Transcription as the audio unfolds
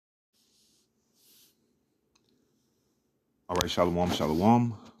All right, Shalawam,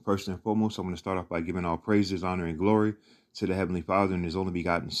 Shalawam. First and foremost, I'm going to start off by giving all praises, honor, and glory to the Heavenly Father and His only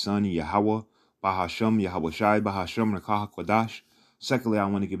begotten Son, Yahawah, bahasham, Yahawashi, bahasham, Nakaha Kwadash. Secondly, I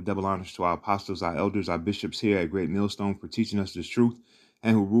want to give double honors to our apostles, our elders, our bishops here at Great Millstone for teaching us this truth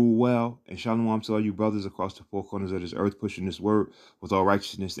and who rule well. And Shalom to all you brothers across the four corners of this earth, pushing this word with all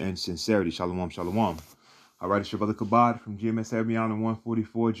righteousness and sincerity. Shalom, Shalom. All right, it's your brother Kabad from GMS Arabiana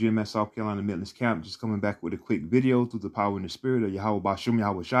 144, GMS South Carolina Midlands Camp. Just coming back with a quick video through the power and the spirit of Yahawah, bahasham,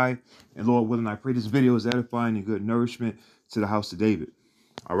 Yahawashi. And Lord willing, I pray this video is edifying and good nourishment to the house of David.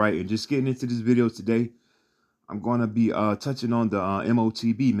 All right, and just getting into this video today, I'm going to be touching on the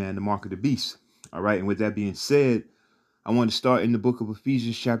MTOB, man, the mark of the beast. All right, and with that being said, I want to start in the book of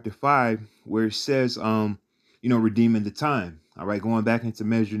Ephesians chapter 5, where it says, redeeming the time. All right, going back into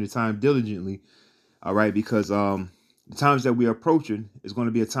measuring the time diligently. All right, because the times that we are approaching is going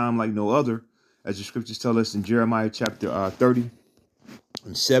to be a time like no other, as the scriptures tell us in Jeremiah chapter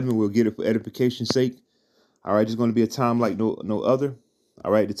 30:7. We'll get it for edification's sake. All right, it's going to be a time like no other.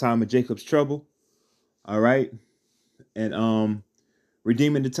 All right, the time of Jacob's trouble. All right, and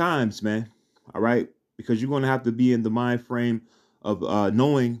redeeming the times, man. All right, because you're going to have to be in the mind frame of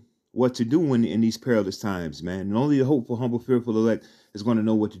knowing what to do in these perilous times, man. And only the hopeful, humble, fearful elect is going to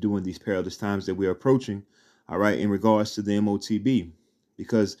know what to do in these perilous times that we're approaching, all right, in regards to the MTOB.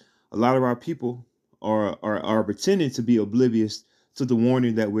 Because a lot of our people are pretending to be oblivious to the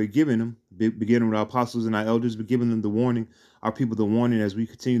warning that we're giving them, beginning with our apostles and our elders, but giving them the warning, our people the warning as we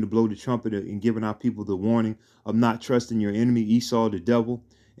continue to blow the trumpet and giving our people the warning of not trusting your enemy, Esau, the devil,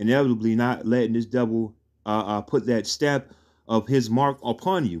 inevitably not letting this devil put that stamp of his mark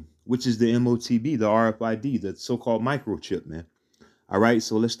upon you, which is the MTOB, the RFID, the so-called microchip, man. All right,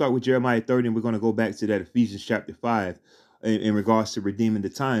 so let's start with Jeremiah 30, and we're going to go back to that Ephesians chapter 5 in regards to redeeming the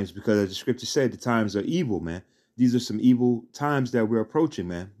times, because as the scripture said, the times are evil, man. These are some evil times that we're approaching,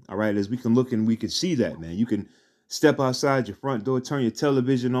 man. All right, as we can look and we can see that, man. You can step outside your front door, turn your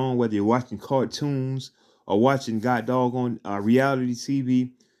television on, whether you're watching cartoons or watching god doggone reality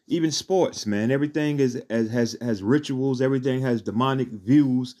TV, even sports, man. Everything has rituals. Everything has demonic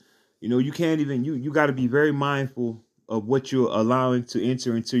views. You know, you can't even, you got to be very mindful of what you're allowing to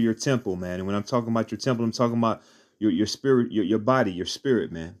enter into your temple, man. And when I'm talking about your temple, I'm talking about your spirit, your body, your spirit,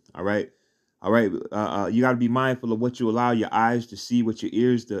 man. All right. All right. You got to be mindful of what you allow your eyes to see, what your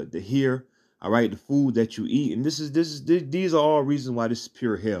ears to hear. All right. The food that you eat. And these are all reasons why this is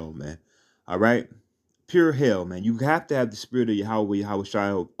pure hell, man. All right. Pure hell, man. You have to have the spirit of Yahawah,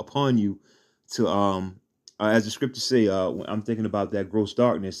 Yahawashi upon you to, as the scriptures say, I'm thinking about that gross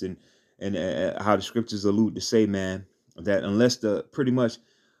darkness and how the scriptures allude to say, man, that unless the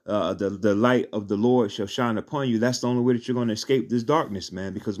light of the Lord shall shine upon you, that's the only way that you're going to escape this darkness,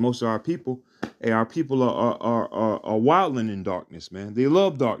 man. Because most of our people are wilding in darkness, man. They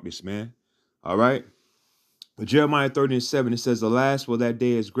love darkness, man. All right. But Jeremiah 30:7, it says, alas, for that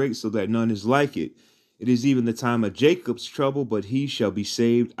day is great, so that none is like it. It is even the time of Jacob's trouble, but he shall be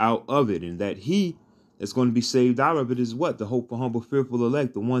saved out of it. And that he that's going to be saved out of it is what? The hopeful, humble, fearful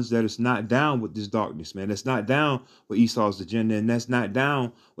elect, the ones that is not down with this darkness, man. That's not down with Esau's agenda, and that's not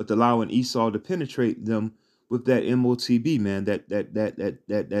down with allowing Esau to penetrate them with that MTOB, man.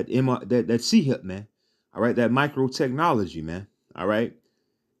 That C-hip, man. All right, that micro technology, man. All right.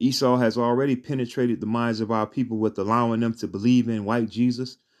 Esau has already penetrated the minds of our people with allowing them to believe in white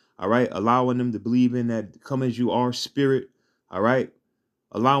Jesus. All right. Allowing them to believe in that come as you are spirit. All right.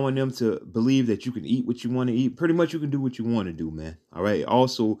 Allowing them to believe that you can eat what you want to eat. Pretty much you can do what you want to do, man. All right.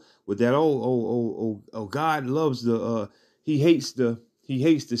 Also with that, God loves he hates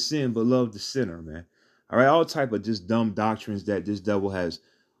the sin, but loves the sinner, man. All right. All type of just dumb doctrines that this devil has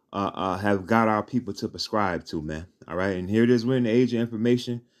have got our people to prescribe to, man. All right. And here it is. We're in the age of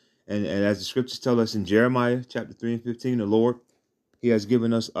information. And as the scriptures tell us in Jeremiah chapter 3:15, the Lord, he has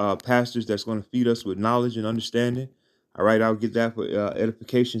given us pastors that's going to feed us with knowledge and understanding. All right, I'll get that for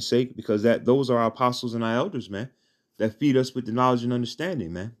edification's sake, because those are our apostles and our elders, man, that feed us with the knowledge and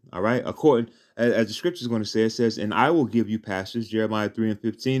understanding, man. All right, according as the scripture is going to say, it says, and I will give you pastors, Jeremiah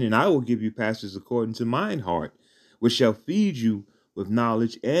 3:15, and I will give you pastors according to mine heart, which shall feed you with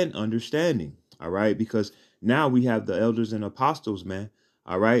knowledge and understanding. All right, because now we have the elders and apostles, man.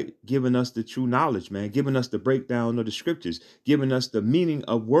 All right, giving us the true knowledge, man, giving us the breakdown of the scriptures, giving us the meaning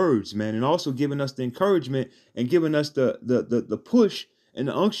of words, man, and also giving us the encouragement and giving us the push and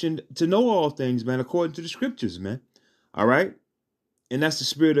the unction to know all things, man, according to the scriptures, man. All right. And that's the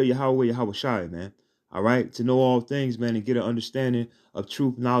spirit of Yahawah, Yahawashi, man. All right. To know all things, man, and get an understanding of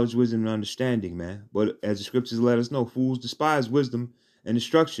truth, knowledge, wisdom, and understanding, man. But as the scriptures let us know, fools despise wisdom and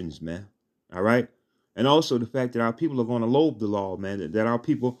instructions, man. All right. And also the fact that our people are going to loathe the law, man. That our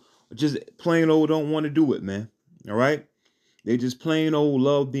people just plain old don't want to do it, man. All right? They just plain old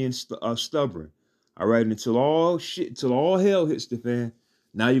love being stubborn. All right? Until all hell hits the fan,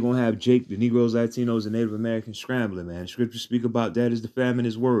 now you're going to have Jake, the Negroes, Latinos, and Native Americans scrambling, man. Scriptures speak about that as the famine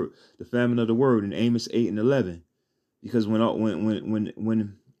is word, the famine of the word in Amos 8 and 11. Because when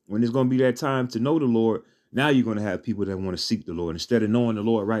it's going to be that time to know the Lord, now you're going to have people that want to seek the Lord. Instead of knowing the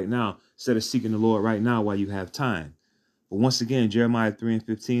Lord right now, instead of seeking the Lord right now while you have time. But once again, Jeremiah 3 and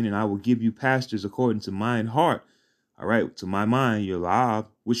 15, and I will give you pastors according to mine heart. All right, to my mind, Yahawah,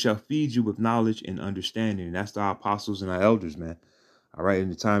 which shall feed you with knowledge and understanding. And that's our apostles and our elders, man. All right, in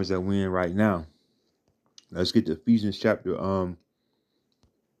the times that we're in right now. Let's get to Ephesians chapter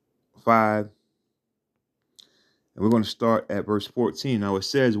 5. And we're going to start at verse 14. Now it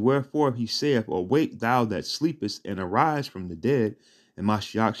says, wherefore he saith, awake thou that sleepest, and arise from the dead, and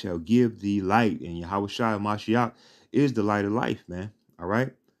Mashiach shall give thee light. And Yahawashi Mashiach is the light of life, man. All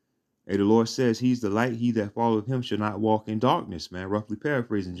right. And the Lord says he's the light. He that followeth him shall not walk in darkness, man. Roughly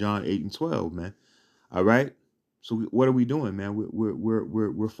paraphrasing John 8 and 12, man. All right. So what are we doing, man?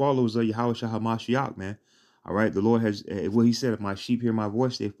 We're followers of Yahawashi HaMashiach, man. All right. The Lord has, what he said, if my sheep hear my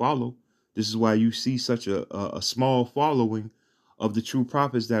voice, they follow. This is why you see such a small following of the true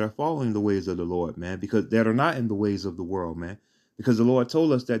prophets that are following the ways of the Lord, man, because that are not in the ways of the world, man. Because the Lord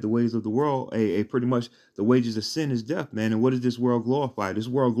told us that the ways of the world, pretty much the wages of sin is death, man. And what does this world glorify? This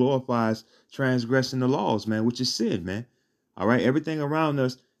world glorifies transgressing the laws, man, which is sin, man. All right. Everything around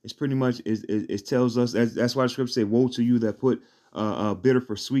us is pretty much it tells us that's why the scripture say, woe to you that put bitter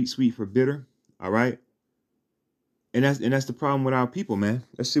for sweet, sweet for bitter. All right. And that's the problem with our people, man.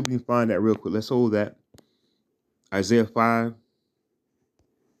 Let's see if we can find that real quick. Let's hold that. Isaiah 5:20.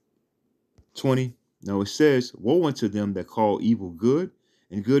 Now it says, woe unto them that call evil good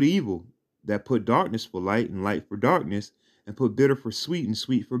and good evil, that put darkness for light and light for darkness, and put bitter for sweet and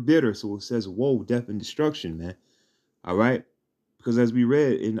sweet for bitter. So it says, woe, death, and destruction, man. All right. Because as we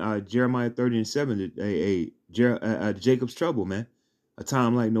read in Jeremiah 30 and 7, Jacob's trouble, man. A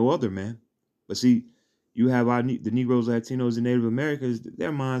time like no other, man. But see, you have the Negroes, Latinos, and Native Americans,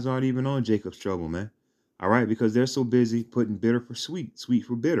 their minds aren't even on Jacob's trouble, man. All right, because they're so busy putting bitter for sweet, sweet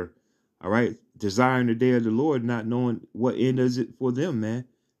for bitter. All right, desiring the day of the Lord, not knowing what end is it for them, man,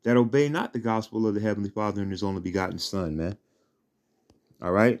 that obey not the gospel of the Heavenly Father and his only begotten Son, man.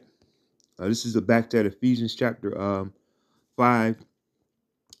 All right, this is back to Ephesians chapter 5.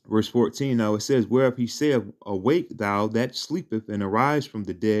 Verse 14, now it says, whereof he saith, awake thou that sleepeth, and arise from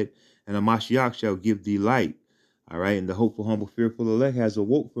the dead, and a Mashiach shall give thee light. All right, and the hopeful, humble, fearful elect has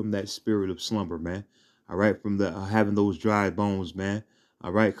awoke from that spirit of slumber, man. All right, from the having those dry bones, man.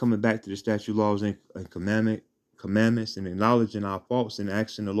 All right, coming back to the statute, laws, and commandments, and acknowledging our faults and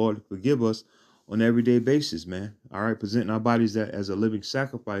asking the Lord to forgive us on an everyday basis, man. All right, presenting our bodies as a living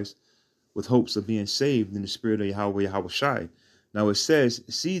sacrifice with hopes of being saved in the spirit of Yahawah, Yahawashi. Now it says,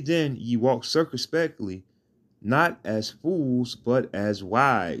 see then ye walk circumspectly, not as fools, but as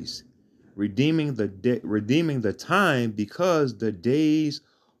wise, redeeming the time, because the days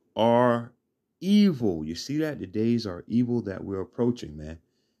are evil. You see that? The days are evil that we're approaching, man.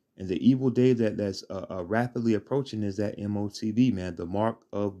 And the evil day that's rapidly approaching is that MTOB, man, the mark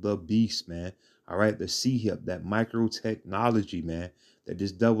of the beast, man. All right, the C-hip, that micro technology, man, that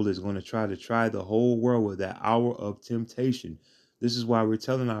this devil is going to try the whole world with that hour of temptation. This is why we're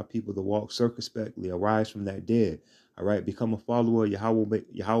telling our people to walk circumspectly, arise from that dead. All right, become a follower of Yahawah,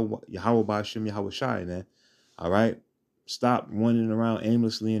 bahasham, Yahawashi, man. All right, stop running around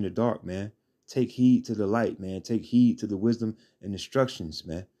aimlessly in the dark, man. Take heed to the light, man. Take heed to the wisdom and instructions,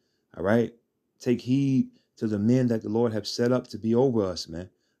 man. All right. Take heed to the men that the Lord have set up to be over us, man.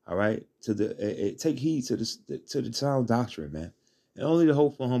 All right. Take heed to the sound doctrine, man. And only the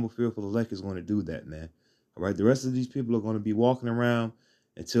hopeful, humble, fearful elect is going to do that, man. All right. The rest of these people are going to be walking around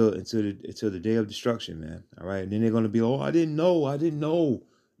until the day of destruction, man. All right. And then they're going to be, oh, I didn't know.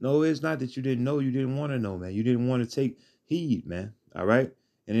 No, it's not that you didn't know. You didn't want to know, man. You didn't want to take heed, man. All right.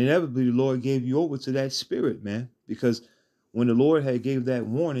 And inevitably, the Lord gave you over to that spirit, man, because when the Lord had gave that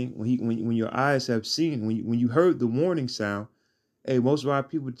warning, when your eyes have seen, when you heard the warning sound, hey, most of our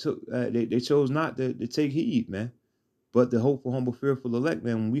people they chose not to take heed, man. But the hopeful, humble, fearful elect,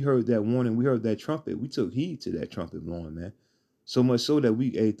 man, when we heard that warning, we heard that trumpet, we took heed to that trumpet blowing, man. So much so that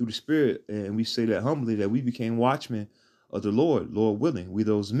we, through the Spirit, and we say that humbly, that we became watchmen of the Lord willing, we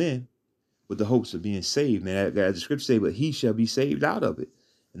those men with the hopes of being saved, man. As the scripture say, but he shall be saved out of it,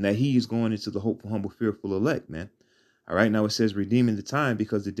 and that he is going into the hopeful, humble, fearful elect, man. All right, now it says redeeming the time,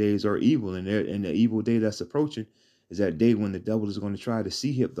 because the days are evil, and the evil day that's approaching is that day when the devil is going to try to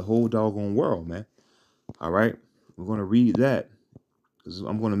see hip the whole doggone world, man. All right. We're going to read that because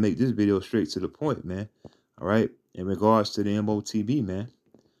I'm going to make this video straight to the point, man. All right. In regards to the MOTB, man.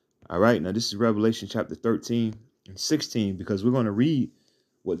 All right. Now, this is Revelation chapter 13 and 16 because we're going to read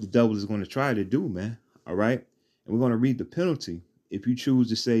what the devil is going to try to do, man. All right. And we're going to read the penalty if you choose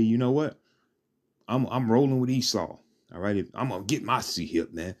to say, you know what? I'm rolling with Esau. All right. I'm going to get my seat here,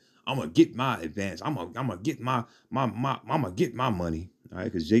 man. I'm going to get my advance. I'm going to get I'm going to get my money. All right.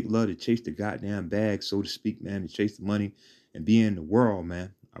 Because Jake loved to chase the goddamn bag, so to speak, man, to chase the money and be in the world,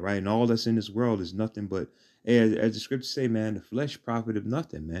 man. All right. And all that's in this world is nothing but, hey, as the scriptures say, man, the flesh profiteth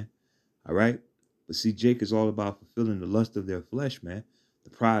nothing, man. All right. But see, Jake is all about fulfilling the lust of their flesh, man. The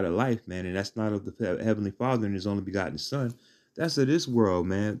pride of life, man. And that's not of the Heavenly Father and his only begotten Son. That's of this world,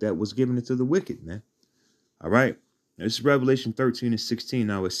 man, that was given it to the wicked, man. All right. Now, this is Revelation 13 and 16.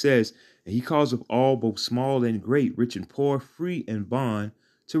 Now it says, and he calls of all, both small and great, rich and poor, free and bond,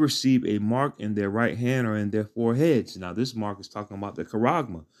 to receive a mark in their right hand or in their foreheads. Now this mark is talking about the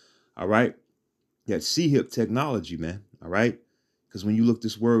charagma. All right. That C-hip technology, man. All right. Because when you look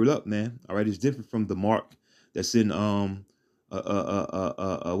this word up, man, all right, it's different from the mark that's in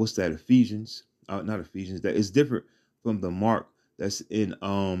what's that? Ephesians. Not Ephesians. That is different from the mark that's in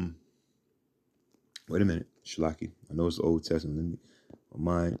wait a minute, Shalaki. I know it's the Old Testament. Let me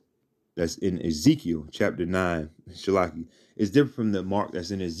mind. That's in Ezekiel chapter 9. Shalaki. It's different from the mark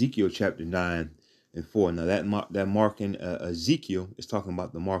that's in Ezekiel chapter 9 and 4. Now that mark in Ezekiel is talking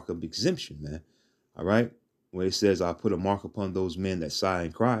about the mark of exemption, man. All right. When it says, I put a mark upon those men that sigh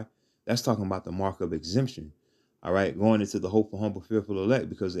and cry, that's talking about the mark of exemption. All right. Going into the hopeful, humble, fearful elect,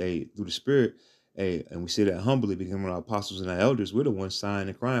 because through the Spirit, and we say that humbly, beginning with our apostles and our elders, we're the ones sighing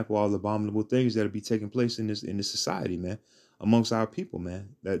and crying for all the abominable things that'll be taking place in this society, man, amongst our people, man,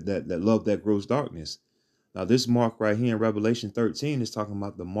 that love that grows darkness. Now, this mark right here in Revelation 13 is talking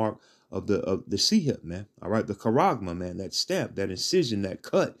about the mark of the C-hip, man. All right. The charagma, man, that stamp, that incision, that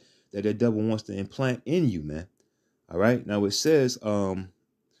cut that the devil wants to implant in you, man. All right. Now it says,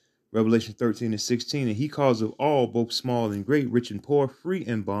 Revelation 13 and 16, and he calls of all, both small and great, rich and poor, free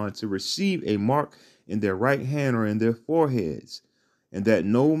and bond, to receive a mark in their right hand or in their foreheads, and that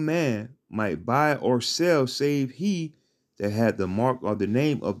no man might buy or sell save he that had the mark or the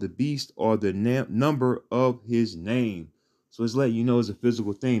name of the beast or the number of his name. So it's letting you know it's a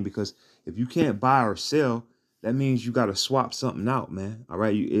physical thing, because if you can't buy or sell, that means you got to swap something out, man. All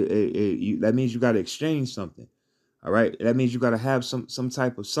right. That means you got to exchange something. All right. That means you got to have some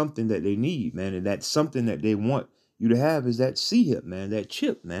type of something that they need, man. And that something that they want you to have is that C-hip, man, that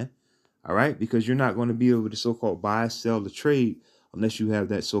chip, man. All right. Because you're not going to be able to so-called buy, sell, or trade unless you have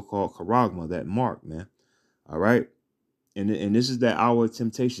that so-called charagma, that mark, man. All right. And this is that hour of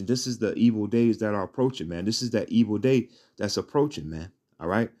temptation. This is the evil days that are approaching, man. This is that evil day that's approaching, man. All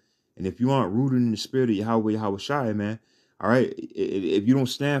right. And if you aren't rooted in the spirit of Yahawah, Yahawashi, man, all right, if you don't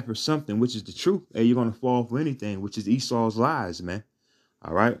stand for something, which is the truth, hey, you're going to fall for anything, which is Esau's lies, man.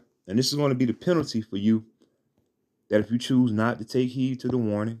 All right. And this is going to be the penalty for you, that if you choose not to take heed to the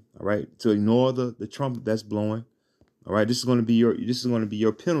warning, all right, to ignore the trumpet that's blowing, all right, this is going to be your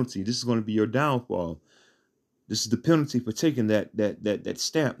penalty. This is going to be your downfall. This is the penalty for taking that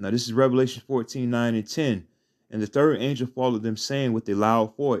stamp. Now, this is Revelation 14, 9 and 10. And the third angel followed them, saying with a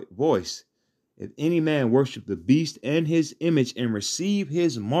loud voice, if any man worship the beast and his image and receive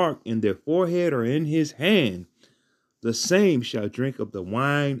his mark in their forehead or in his hand, the same shall drink of the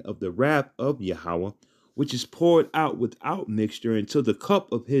wine of the wrath of Yahawah, which is poured out without mixture into the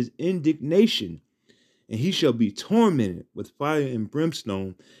cup of his indignation. And he shall be tormented with fire and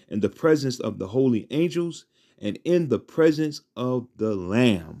brimstone in the presence of the holy angels and in the presence of the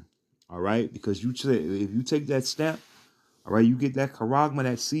Lamb. All right, because if you take that stamp, all right, you get that charagma,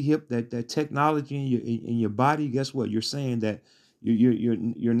 that C-hip, that technology in your body. Guess what? You're saying that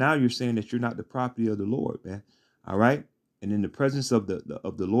you're saying that you're not the property of the Lord, man. All right, and in the presence of the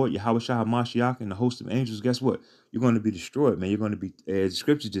Lord, Yahawashi HaMashiach, and the host of angels, guess what? You're going to be destroyed, man. You're going to be, as the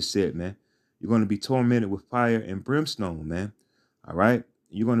scripture just said, man. You're going to be tormented with fire and brimstone, man. All right,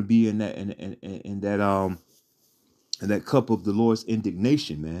 you're going to be in that cup of the Lord's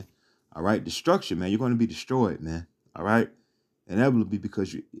indignation, man. All right, destruction, man. You're going to be destroyed, man. All right, and that will be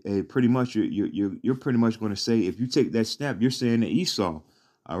because you're pretty much going to say, if you take that snap, you're saying that Esau,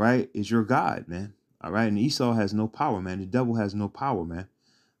 all right, is your God, man. All right, and Esau has no power, man. The devil has no power, man.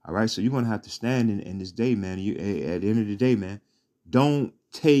 All right, so you're going to have to stand in this day, man. At the end of the day, man, don't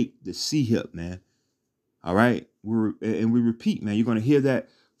take the C-hip, man. All right, we repeat, man. You're going to hear that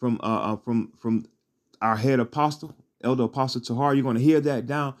from our head apostle, Elder Apostle Tahar. You're going to hear that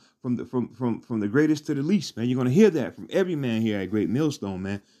down from the greatest to the least, man. You're going to hear that from every man here at Great Millstone,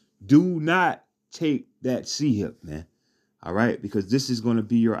 man. Do not take that C-hip, man. All right, because this is going to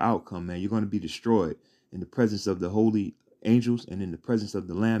be your outcome, man. You're going to be destroyed in the presence of the holy angels and in the presence of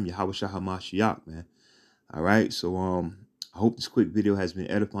the Lamb, Yahawashi, man. All right, so I hope this quick video has been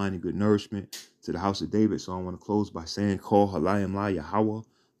edifying and good nourishment to the house of David. So I want to close by saying, Call Halayim La Yahawah,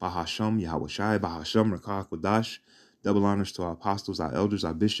 bahasham, Yahawashi, bahasham, Rakah Kodash. Double honors to our apostles, our elders,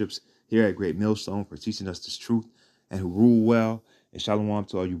 our bishops here at Great Millstone for teaching us this truth and who rule well. And shalom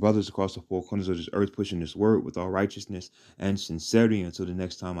to all you brothers across the four corners of this earth, pushing this word with all righteousness and sincerity. Until the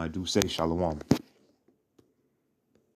next time, I do say shalom.